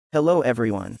Hello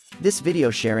everyone. This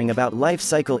video sharing about life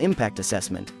cycle impact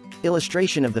assessment.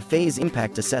 Illustration of the phase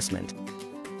impact assessment.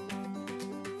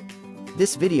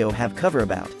 This video have cover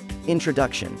about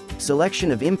introduction,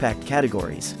 selection of impact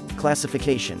categories,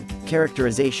 classification,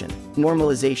 characterization,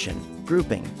 normalization,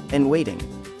 grouping, and weighting.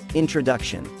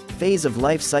 Introduction. Phase of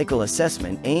life cycle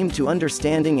assessment aim to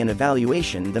understanding and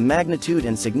evaluation the magnitude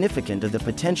and significance of the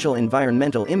potential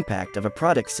environmental impact of a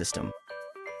product system.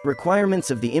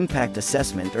 Requirements of the impact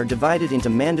assessment are divided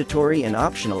into mandatory and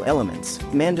optional elements.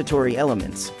 Mandatory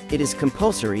elements. It is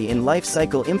compulsory in life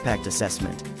cycle impact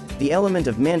assessment. The element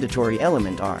of mandatory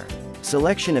element are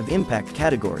selection of impact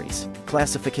categories,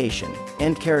 classification,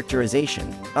 and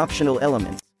characterization. Optional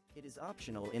elements. It is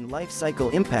optional in life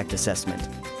cycle impact assessment.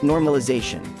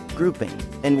 Normalization, grouping,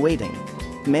 and weighting.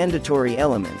 Mandatory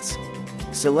elements.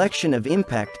 Selection of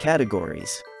impact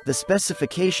categories. The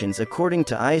specifications according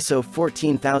to ISO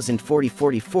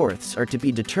 14040-44 are to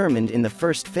be determined in the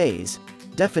first phase.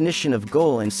 Definition of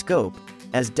goal and scope,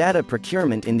 as data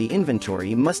procurement in the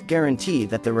inventory must guarantee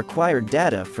that the required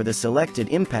data for the selected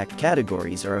impact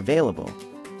categories are available.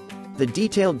 The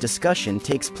detailed discussion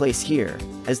takes place here,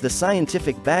 as the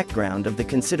scientific background of the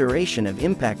consideration of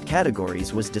impact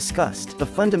categories was discussed. A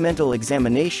fundamental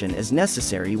examination is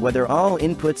necessary whether all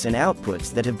inputs and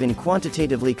outputs that have been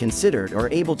quantitatively considered are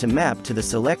able to map to the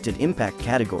selected impact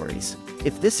categories.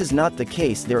 If this is not the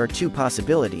case, there are two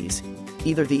possibilities.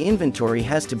 Either the inventory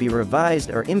has to be revised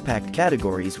or impact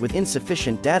categories with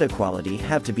insufficient data quality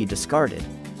have to be discarded.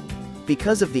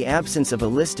 Because of the absence of a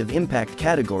list of impact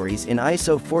categories in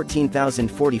ISO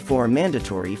 14044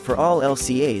 mandatory for all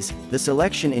LCAs, the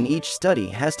selection in each study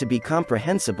has to be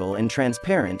comprehensible and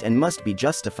transparent and must be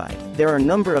justified. There are a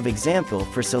number of examples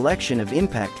for selection of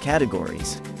impact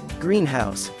categories.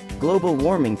 Greenhouse, global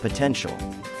warming potential,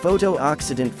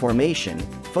 photooxidant formation,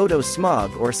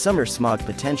 photosmog or summer smog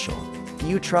potential,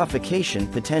 eutrophication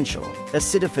potential,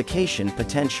 acidification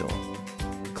potential.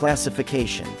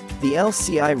 Classification. The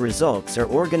LCI results are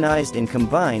organized and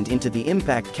combined into the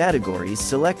impact categories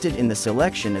selected in the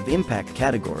selection of impact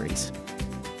categories.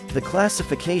 The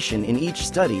classification in each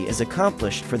study is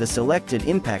accomplished for the selected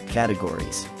impact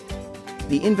categories.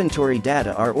 The inventory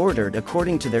data are ordered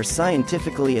according to their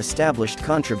scientifically established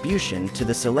contribution to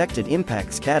the selected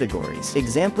impacts categories.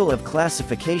 Example of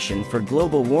classification for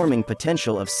global warming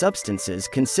potential of substances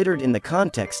considered in the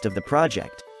context of the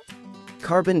project.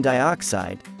 Carbon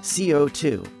dioxide,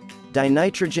 CO2.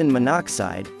 Dinitrogen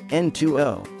monoxide,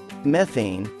 N2O.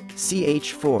 Methane,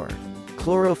 CH4.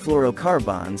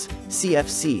 Chlorofluorocarbons,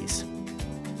 CFCs.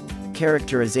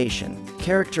 Characterization.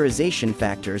 Characterization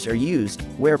factors are used,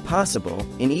 where possible,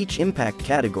 in each impact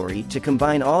category to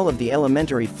combine all of the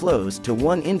elementary flows to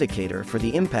one indicator for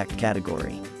the impact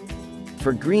category.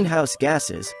 For greenhouse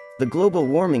gases, the global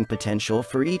warming potential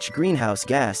for each greenhouse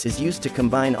gas is used to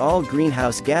combine all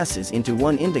greenhouse gases into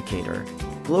one indicator,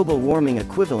 global warming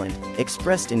equivalent,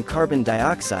 expressed in carbon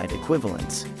dioxide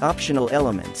equivalents. Optional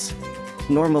elements.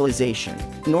 Normalization.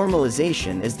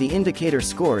 Normalization is the indicator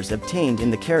scores obtained in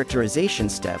the characterization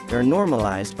step are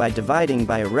normalized by dividing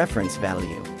by a reference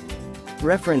value.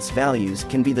 Reference values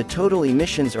can be the total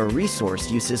emissions or resource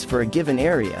uses for a given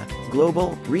area,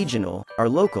 global, regional, or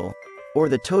local, or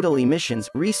the total emissions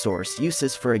resource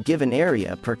uses for a given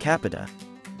area per capita.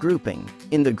 Grouping.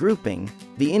 In the grouping,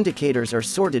 the indicators are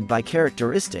sorted by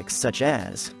characteristics such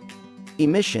as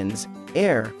emissions,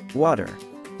 air, water,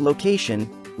 location,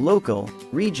 local,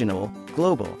 regional,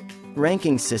 global,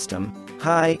 ranking system,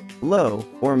 high, low,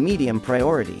 or medium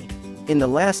priority. In the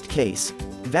last case,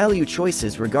 value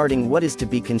choices regarding what is to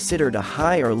be considered a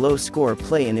high or low score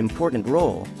play an important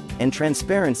role, and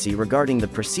transparency regarding the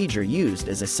procedure used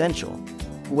is essential.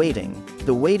 Weighting.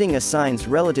 The weighting assigns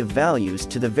relative values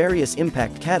to the various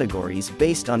impact categories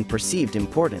based on perceived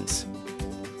importance.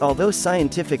 Although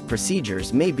scientific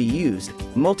procedures may be used,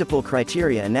 multiple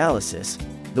criteria analysis,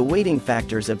 the weighting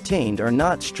factors obtained are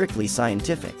not strictly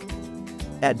scientific.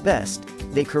 At best,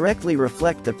 they correctly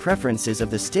reflect the preferences of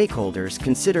the stakeholders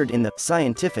considered in the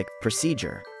scientific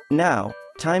procedure. Now,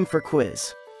 time for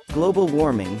quiz. Global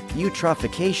warming,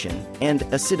 eutrophication, and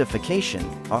acidification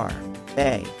are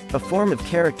A. A form of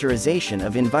characterization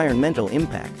of environmental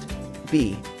impact.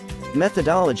 B.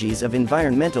 Methodologies of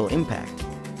environmental impact.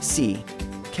 C.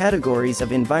 Categories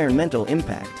of environmental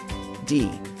impact.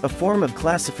 D. A form of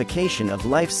classification of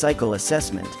life cycle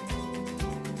assessment.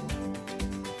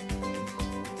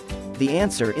 The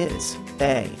answer is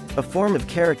A. A form of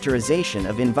characterization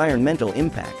of environmental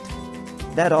impact.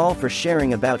 That's all for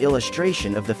sharing about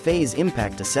illustration of the phase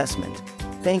impact assessment.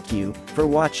 Thank you for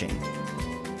watching.